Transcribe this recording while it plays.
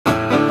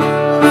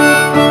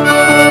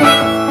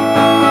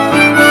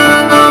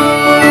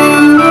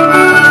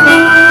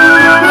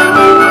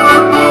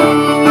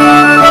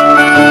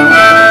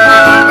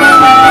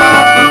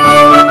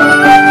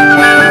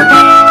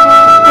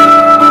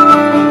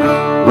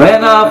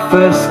I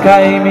first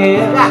came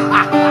here,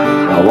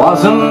 I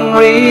wasn't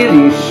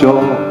really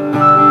sure.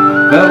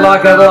 Felt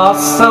like I'd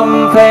lost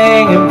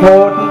something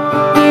important,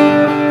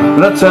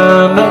 and I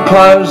turned and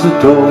closed the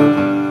door.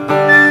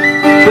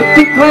 But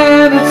we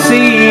planted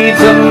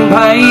seeds and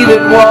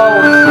painted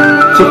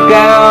walls, took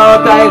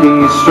our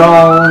daily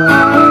stroll.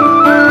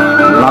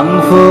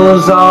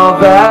 Lungfuls of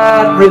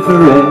that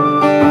river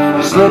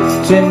air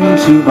slipped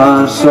into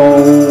my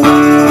soul.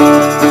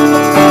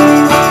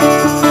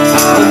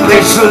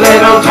 This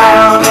little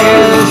town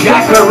is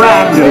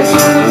Jacarandas,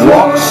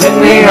 walks in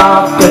the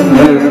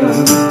afternoon.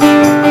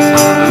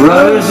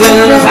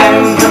 Roses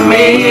and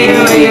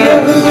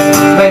camellias,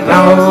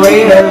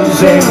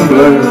 magnolias in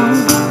bloom.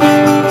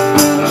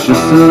 It's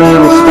just a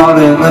little spot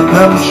in the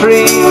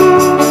country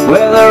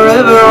where the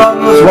river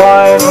runs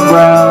wide and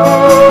brown.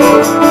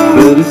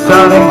 But it's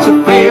starting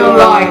to feel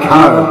like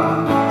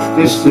home,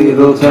 this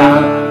little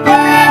town.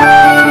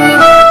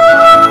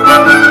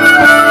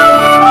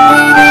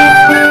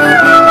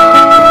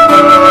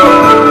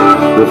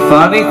 The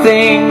funny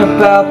thing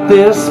about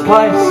this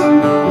place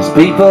is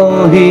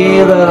people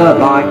here that I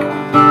like.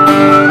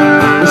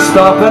 They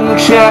stop and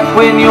chat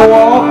when you're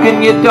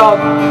walking your dog,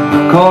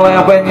 call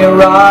out when you're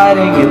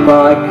riding your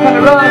bike. Hey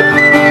road,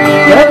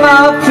 they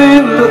love to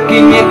look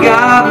in your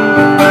garden,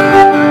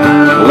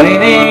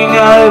 leaning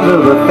over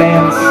the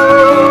fence.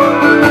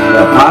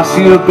 They'll pass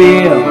you a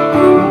beer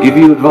and give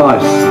you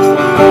advice.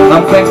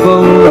 I'm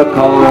thankful to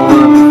call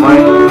them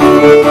friends.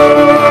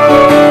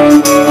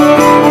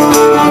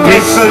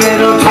 This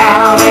little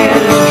town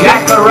is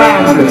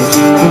Jacarandas,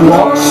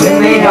 walks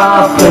in the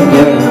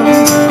afternoon.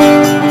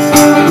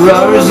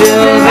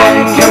 Roses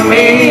and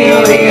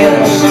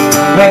camellias,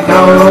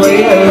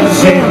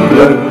 magnolias in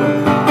bloom.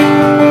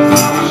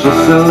 It's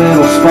just a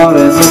little spot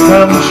in the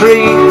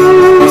country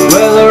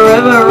where the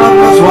river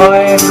runs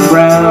wide and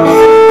brown.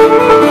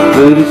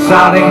 But it's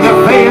starting to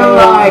feel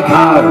like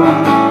home,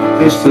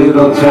 this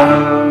little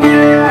town.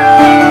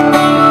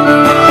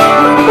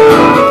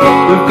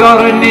 We've got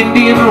an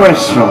Indian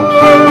restaurant,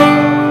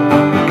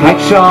 a cake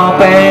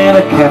shop and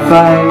a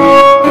cafe,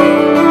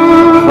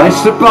 a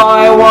place to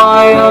buy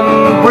wine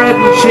and bread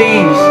and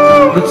cheese,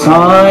 the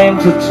time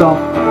to talk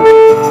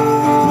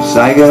and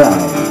say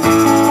goodday.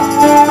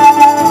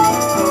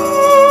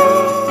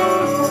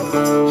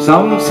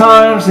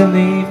 Sometimes in the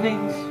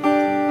evenings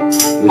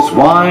there's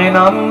wine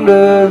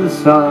under the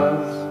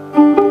stars.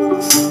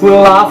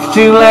 We'll laugh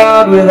too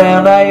loud with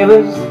our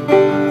neighbours,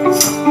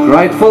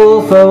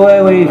 grateful for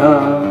where we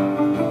are.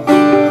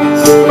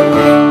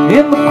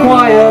 In the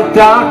quiet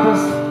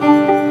darkness,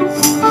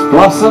 there's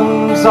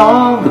blossoms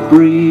on the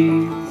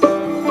breeze,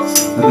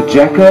 and the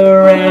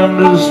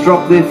jacarandas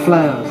drop their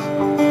flowers,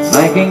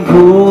 making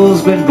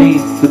pools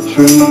beneath the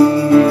trees.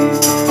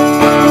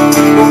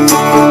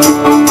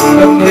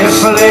 And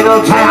this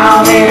little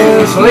town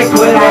is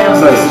liquid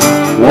ambers,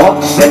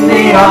 walks in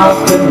the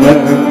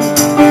afternoon.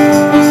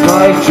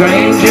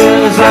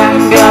 Hydrangeas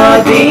and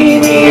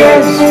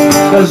gardenias,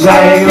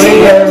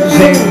 azaleas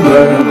in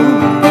bloom.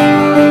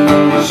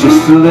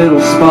 Just a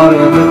little spot in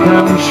the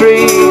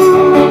country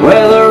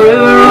where the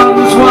river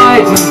runs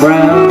wide and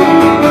brown.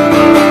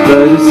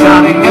 But it's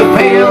starting to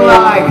feel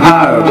like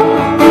home.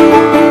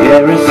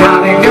 Yeah, it's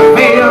starting to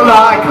feel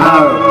like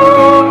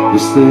home,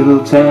 this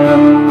little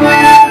town.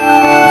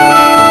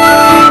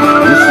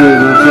 This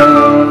little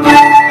town.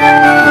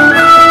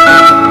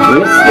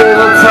 This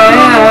little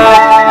town.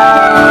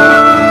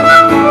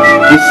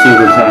 This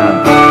little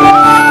town.